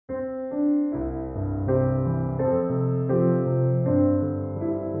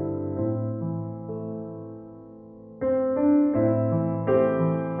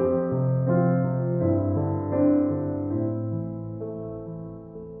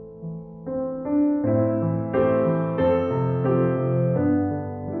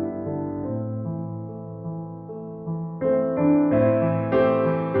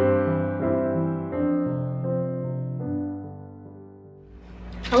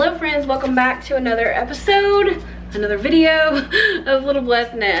Hello friends, welcome back to another episode, another video of Little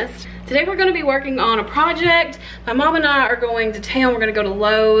Blessed Nest. Today we're going to be working on a project. My mom and I are going to town. We're going to go to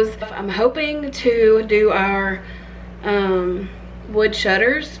Lowe's. I'm hoping to do our wood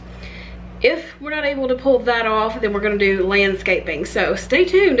shutters. If we're not able to pull that off, then we're going to do landscaping. So stay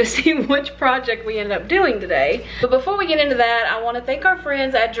tuned to see which project we end up doing today. But before we get into that, I want to thank our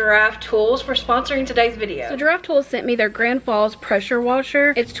friends at Giraffe Tools for sponsoring today's video. So Giraffe Tools sent me their Grand Falls pressure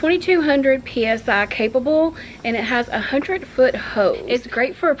washer. It's 2200 PSI capable and it has a 100-foot hose. It's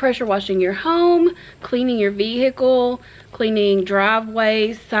great for pressure washing your home, cleaning your vehicle, cleaning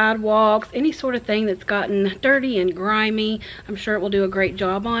driveways, sidewalks, any sort of thing that's gotten dirty and grimy. I'm sure it will do a great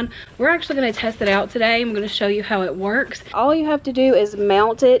job on. We're actually going to test it out today. I'm going to show you how it works. All you have to do is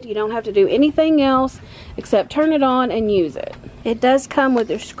mount it. You don't have to do anything else except turn it on and use it. It does come with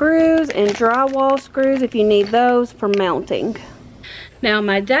the screws and drywall screws if you need those for mounting. Now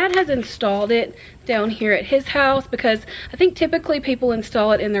my dad has installed it down here at his house because I think typically people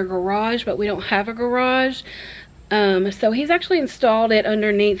install it in their garage, but we don't have a garage. So he's actually installed it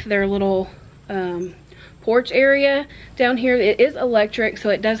underneath their little porch area down here. It is electric, so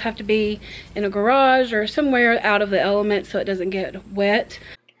it does have to be in a garage or somewhere out of the elements so it doesn't get wet.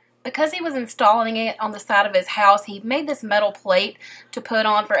 Because he was installing it on the side of his house, he made this metal plate to put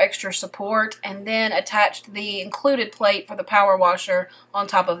on for extra support and then attached the included plate for the power washer on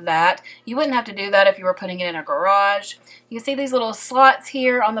top of that. You wouldn't have to do that if you were putting it in a garage. You can see these little slots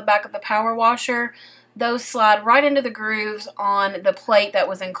here on the back of the power washer. Those slide right into the grooves on the plate that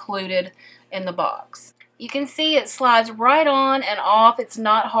was included in the box. You can see it slides right on and off. It's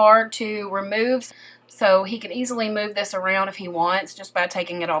not hard to remove, so he can easily move this around if he wants just by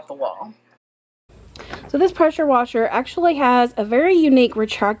taking it off the wall. So this pressure washer actually has a very unique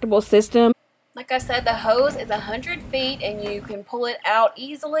retractable system. Like I said, the hose is 100 feet and you can pull it out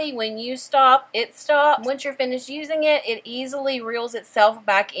easily. When you stop, it stops. Once you're finished using it, it easily reels itself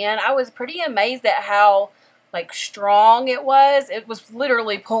back in. I was pretty amazed at how strong it was. It was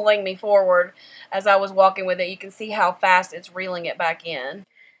literally pulling me forward as I was walking with it. You can see how fast it's reeling it back in.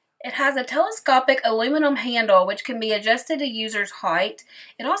 It has a telescopic aluminum handle which can be adjusted to user's height.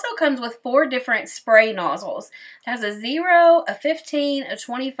 It also comes with 4 different spray nozzles. It has a 0, a 15, a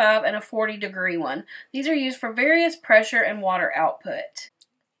 25, and a 40-degree one. These are used for various pressure and water output.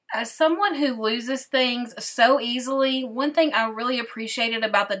 As someone who loses things so easily, one thing I really appreciated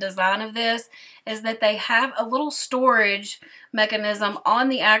about the design of this is that they have a little storage mechanism on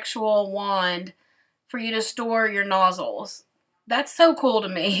the actual wand for you to store your nozzles. That's so cool to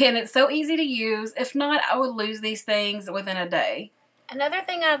me, and it's so easy to use. If not, I would lose these things within a day. Another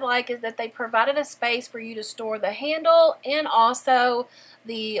thing I like is that they provided a space for you to store the handle and also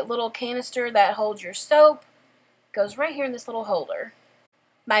the little canister that holds your soap. Goes right here in this little holder.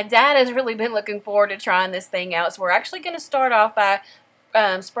 My dad has really been looking forward to trying this thing out, so we're actually going to start off by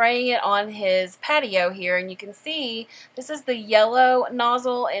spraying it on his patio here, and you can see this is the yellow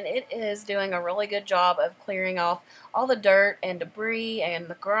nozzle and it is doing a really good job of clearing off all the dirt and debris and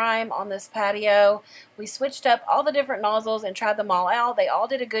the grime on this patio. We switched up all the different nozzles and tried them all out. They all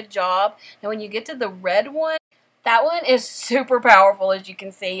did a good job. Now when you get to the red one, that one is super powerful. As you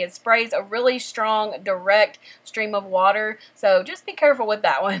can see, it sprays a really strong direct stream of water, so just be careful with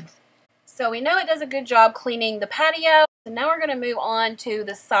that one. So we know it does a good job cleaning the patio. So now we're going to move on to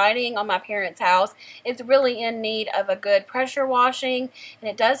the siding on my parents' house. It's really in need of a good pressure washing, and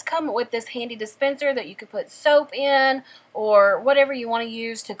it does come with this handy dispenser that you could put soap in or whatever you want to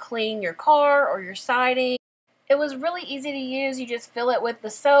use to clean your car or your siding. It was really easy to use. You just fill it with the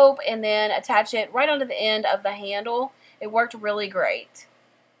soap and then attach it right onto the end of the handle. It worked really great.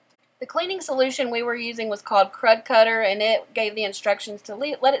 The cleaning solution we were using was called Crud Cutter, and it gave the instructions to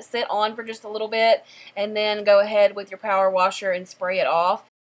let it sit on for just a little bit and then go ahead with your power washer and spray it off.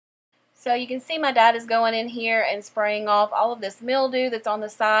 So you can see my dad is going in here and spraying off all of this mildew that's on the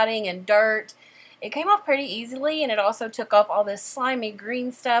siding and dirt. It came off pretty easily, and it also took off all this slimy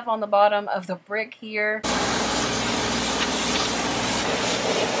green stuff on the bottom of the brick here.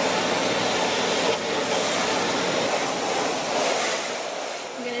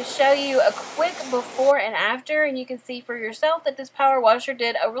 Show you a quick before and after, and you can see for yourself that this power washer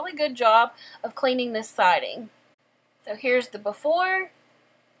did a really good job of cleaning this siding. So here's the before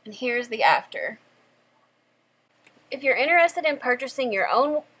and here's the after. If you're interested in purchasing your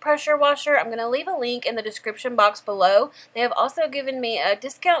own pressure washer, I'm going to leave a link in the description box below. They have also given me a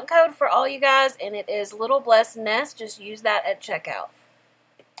discount code for all you guys, and it is Little Blessed Nest. Just use that at checkout.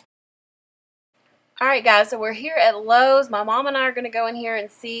 Alright guys, so we're here at Lowe's. My mom and I are going to go in here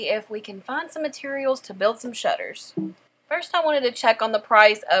and see if we can find some materials to build some shutters. First, I wanted to check on the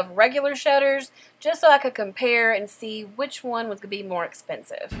price of regular shutters just so I could compare and see which one was going to be more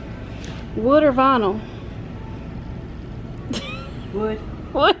expensive. Wood or vinyl? Wood.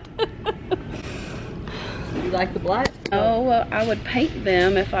 Wood. You like the black? Oh, well, I would paint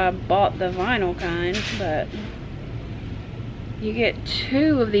them if I bought the vinyl kind, but you get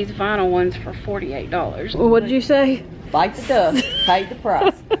 2 of these vinyl ones for $48. What did you say? Bite the dust, pay the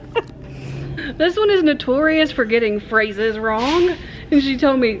price. This one is notorious for getting phrases wrong, and she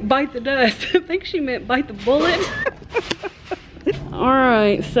told me bite the dust. I think she meant bite the bullet.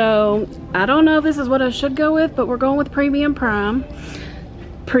 Alright, so I don't know if this is what I should go with, but we're going with Premium Pine.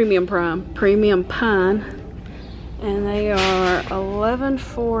 And they are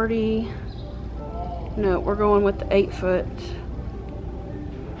 $11.40. No, we're going with the 8-foot.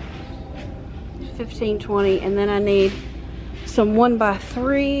 $15.20, and then I need some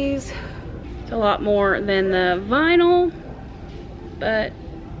 1x3s. It's a lot more than the vinyl, but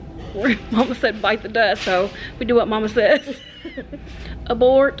Mama said bite the dust, so we do what Mama says.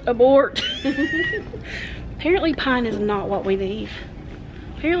 Abort, abort. Apparently pine is not what we need.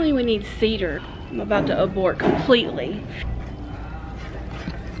 Apparently we need cedar. I'm about to abort completely.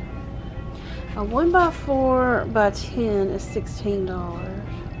 A 1x4x10 is $16.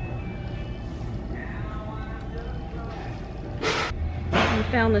 We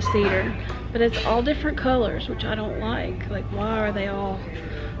found the cedar, but it's all different colors, which I don't like. Like, why are they all?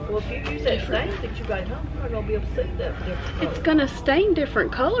 Well, if you use that stain that you got home, you're gonna be able to see that different colors. It's gonna stain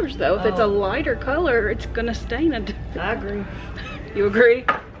different colors though. If it's a lighter color, it's gonna stain it. I agree. You agree?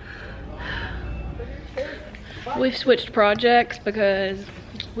 We've switched projects because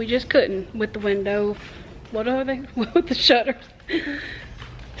we just couldn't with the window. What are they? With the shutters.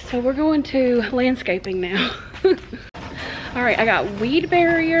 So we're going to landscaping now. All right, I got weed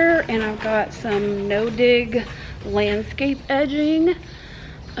barrier and I've got some no-dig landscape edging.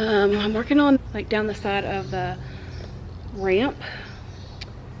 I'm working on like down the side of the ramp.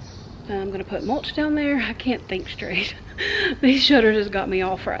 I'm gonna put mulch down there. I can't think straight. These shutters has got me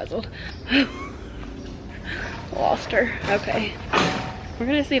all frazzled. Lost her. Okay. We're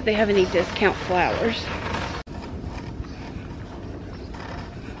gonna see if they have any discount flowers.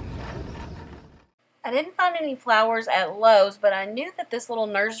 I didn't find any flowers at Lowe's, but I knew that this little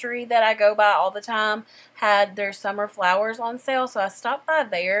nursery that I go by all the time had their summer flowers on sale, so I stopped by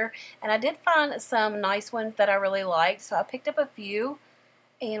there, and I did find some nice ones that I really liked, so I picked up a few,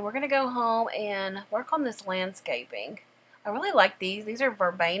 and we're going to go home and work on this landscaping. I really like these. These are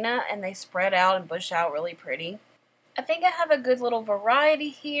verbena, and they spread out and bush out really pretty. I think I have a good little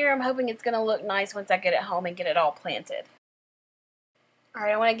variety here. I'm hoping it's going to look nice once I get it home and get it all planted.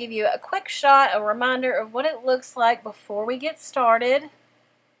 Alright, I want to give you a quick shot, a reminder of what it looks like before we get started.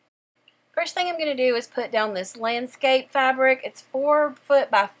 First thing I'm going to do is put down this landscape fabric. It's 4 foot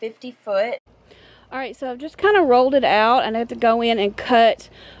by 50 foot. Alright, so I've just kind of rolled it out, and I have to go in and cut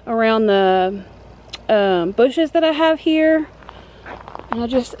around the bushes that I have here. And I'll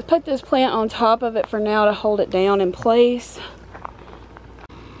just put this plant on top of it for now to hold it down in place.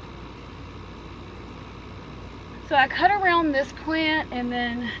 So I cut around this plant and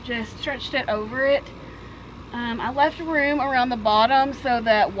then just stretched it over it. I left room around the bottom so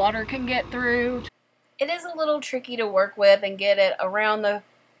that water can get through. It is a little tricky to work with and get it around the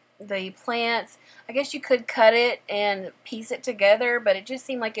plants. I guess you could cut it and piece it together, but it just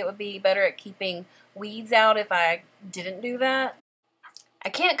seemed like it would be better at keeping weeds out if I didn't do that. I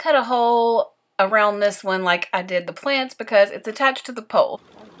can't cut a hole around this one like I did the plants because it's attached to the pole.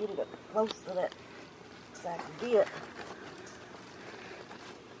 I'll get it up close to that. I can get.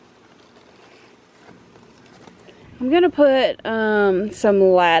 I'm gonna put some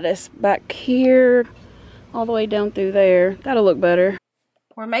lattice back here all the way down through there. That'll look better.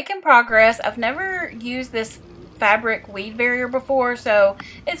 We're making progress. I've never used this fabric weed barrier before, so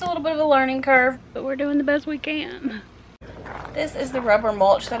it's a little bit of a learning curve, but we're doing the best we can. This is the rubber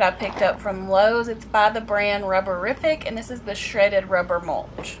mulch that I picked up from Lowe's. It's by the brand Rubberific, and this is the shredded rubber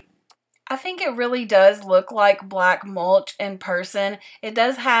mulch. I think it really does look like black mulch in person. It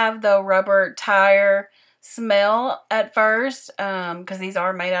does have the rubber tire smell at first because these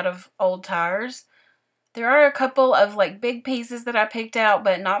are made out of old tires. There are a couple of like big pieces that I picked out,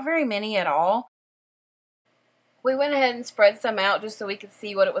 but not very many at all. We went ahead and spread some out just so we could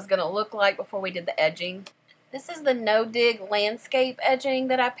see what it was going to look like before we did the edging. This is the no-dig landscape edging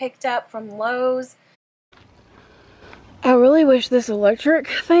that I picked up from Lowe's. I really wish this electric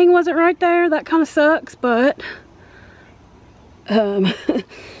thing wasn't right there. That kind of sucks, but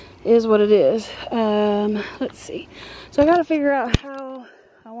is what it is. Let's see. So I got to figure out how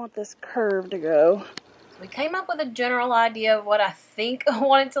I want this curve to go. We came up with a general idea of what I think I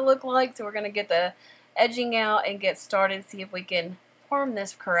want it to look like, so we're going to get the edging out and get started, see if we can form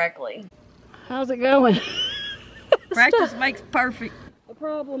this correctly. How's it going? Practice makes perfect. A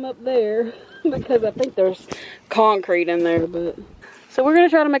problem up there because I think there's concrete in there, but so we're going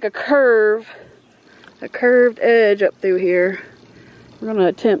to try to make a curved edge up through here. We're going to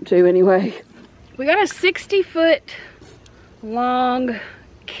attempt to anyway. We got a 60-foot long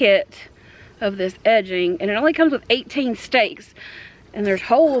kit of this edging, and it only comes with 18 stakes, and there's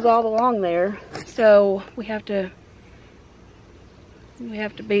holes all along there, so we have to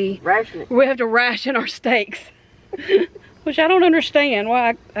ration our stakes. Which I don't understand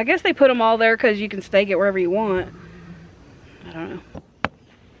why. I guess they put them all there because you can stake it wherever you want. I don't know.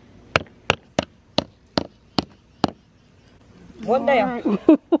 One down.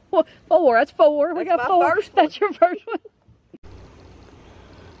 Right. 4. That's 4. We got 4. That's your first one.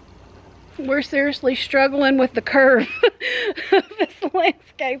 We're seriously struggling with the curve of this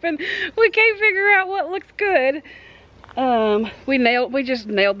landscape, and we can't figure out what looks good. We just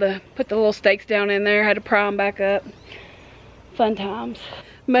put the little stakes down in there, had to pry them back up. Fun times.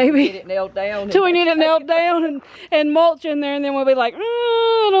 Maybe Get it nailed down. till we need it nailed down and mulch in there, and then we'll be like,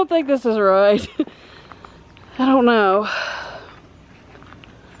 I don't think this is right. I don't know.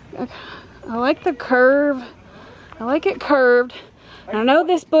 I like the curve. I like it curved. I know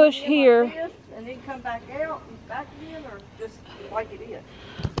this bush here. Like this, and then come back out and back in, or just like it is?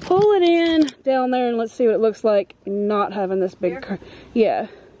 Pull it in down there and let's see what it looks like not having this big curve. Yeah.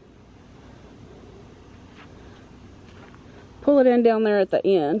 Pull it in down there at the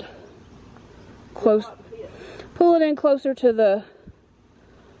end. Close. Pull it in closer to the...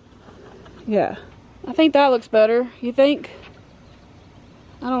 Yeah. I think that looks better. You think?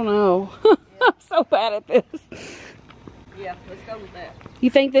 I don't know. I'm so bad at this. Yeah, let's go with that. You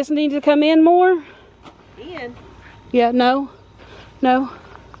think this needs to come in more? In? Yeah, no. No.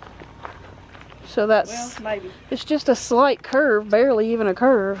 So that's... Well, maybe. It's just a slight curve, barely even a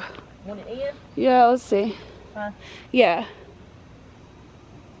curve. Want it in? Yeah, let's see. Huh? Yeah.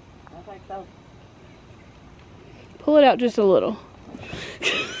 I think so. Pull it out just a little.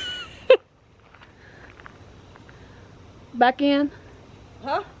 Back in?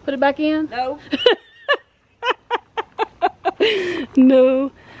 Huh? Put it back in? No.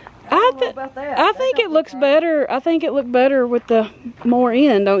 No. I don't know about that. I think it looks better. I think it looked better with the more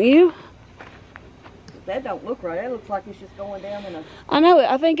in, don't you? That don't look right. That looks like it's just going down in a... I know it.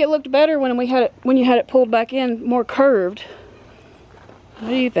 I think it looked better when you had it pulled back in, more curved. What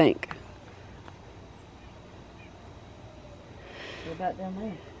do you think? What about down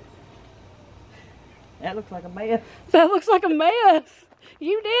there? That looks like a mess. That looks like a mess.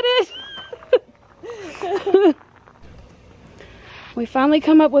 You did it. We finally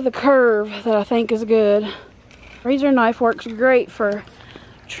come up with a curve that I think is good. Razor knife works great for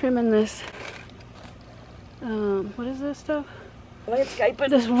trimming this. What is this stuff? Landscaping.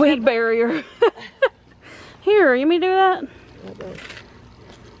 This weed barrier. Here, you want me to do that? Okay.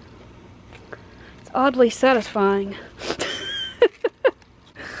 It's oddly satisfying.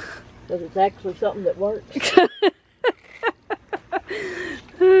 Because it's actually something that works.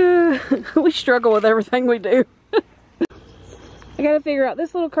 We struggle with everything we do. I gotta figure out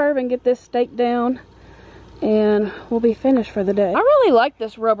this little curve and get this staked down, and we'll be finished for the day. I really like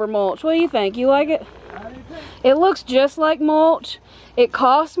this rubber mulch. What do you think? You like it? I do too. It looks just like mulch. It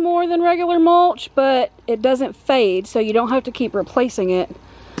costs more than regular mulch, but it doesn't fade, so you don't have to keep replacing it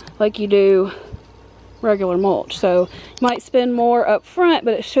like you do regular mulch. So you might spend more up front,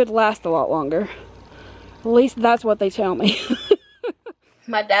 but it should last a lot longer. At least that's what they tell me.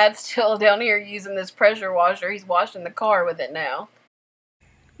 My dad's still down here using this pressure washer. He's washing the car with it now.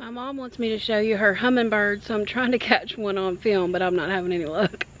 My mom wants me to show you her hummingbird, so I'm trying to catch one on film, but I'm not having any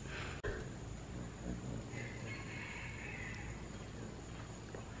luck.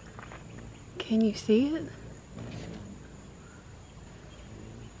 Can you see it?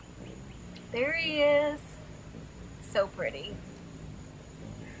 There he is. So pretty.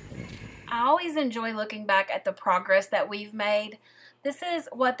 I always enjoy looking back at the progress that we've made. This is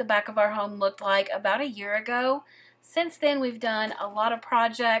what the back of our home looked like about a year ago. Since then, we've done a lot of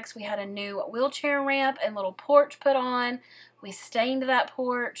projects. We had a new wheelchair ramp and little porch put on. We stained that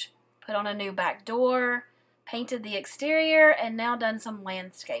porch, put on a new back door, painted the exterior, and now done some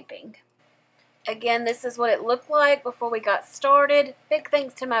landscaping. Again, this is what it looked like before we got started. Big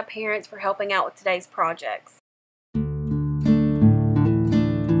thanks to my parents for helping out with today's projects.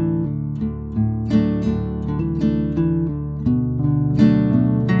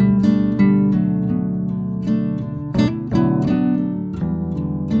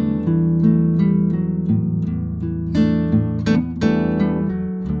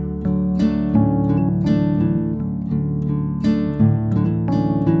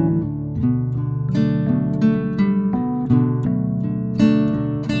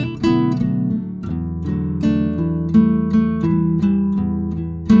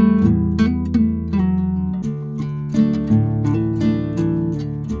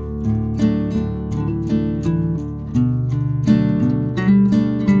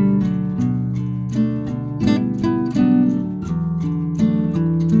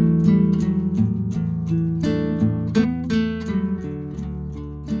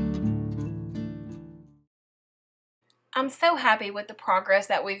 so happy with the progress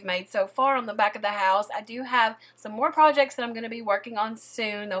that we've made so far on the back of the house. I do have some more projects that I'm going to be working on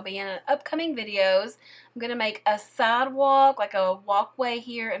soon. They'll be in upcoming videos. I'm going to make a sidewalk, like a walkway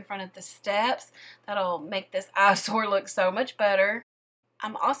here in front of the steps. That'll make this eyesore look so much better.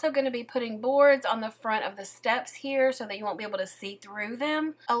 I'm also going to be putting boards on the front of the steps here so that you won't be able to see through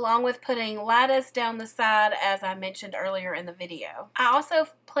them, along with putting lattice down the side as I mentioned earlier in the video. I also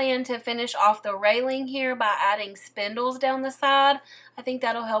plan to finish off the railing here by adding spindles down the side. I think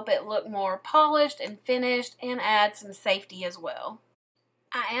that'll help it look more polished and finished and add some safety as well.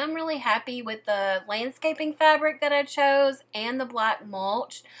 I am really happy with the landscaping fabric that I chose and the black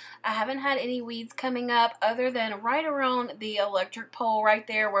mulch. I haven't had any weeds coming up other than right around the electric pole right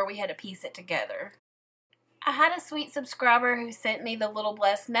there where we had to piece it together. I had a sweet subscriber who sent me the Little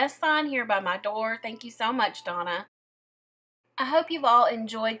Blessed Nest sign here by my door. Thank you so much, Donna. I hope you've all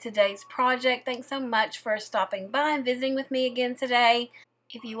enjoyed today's project. Thanks so much for stopping by and visiting with me again today.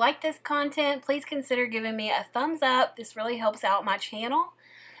 If you like this content, please consider giving me a thumbs up. This really helps out my channel.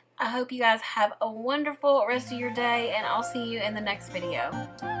 I hope you guys have a wonderful rest of your day, and I'll see you in the next video.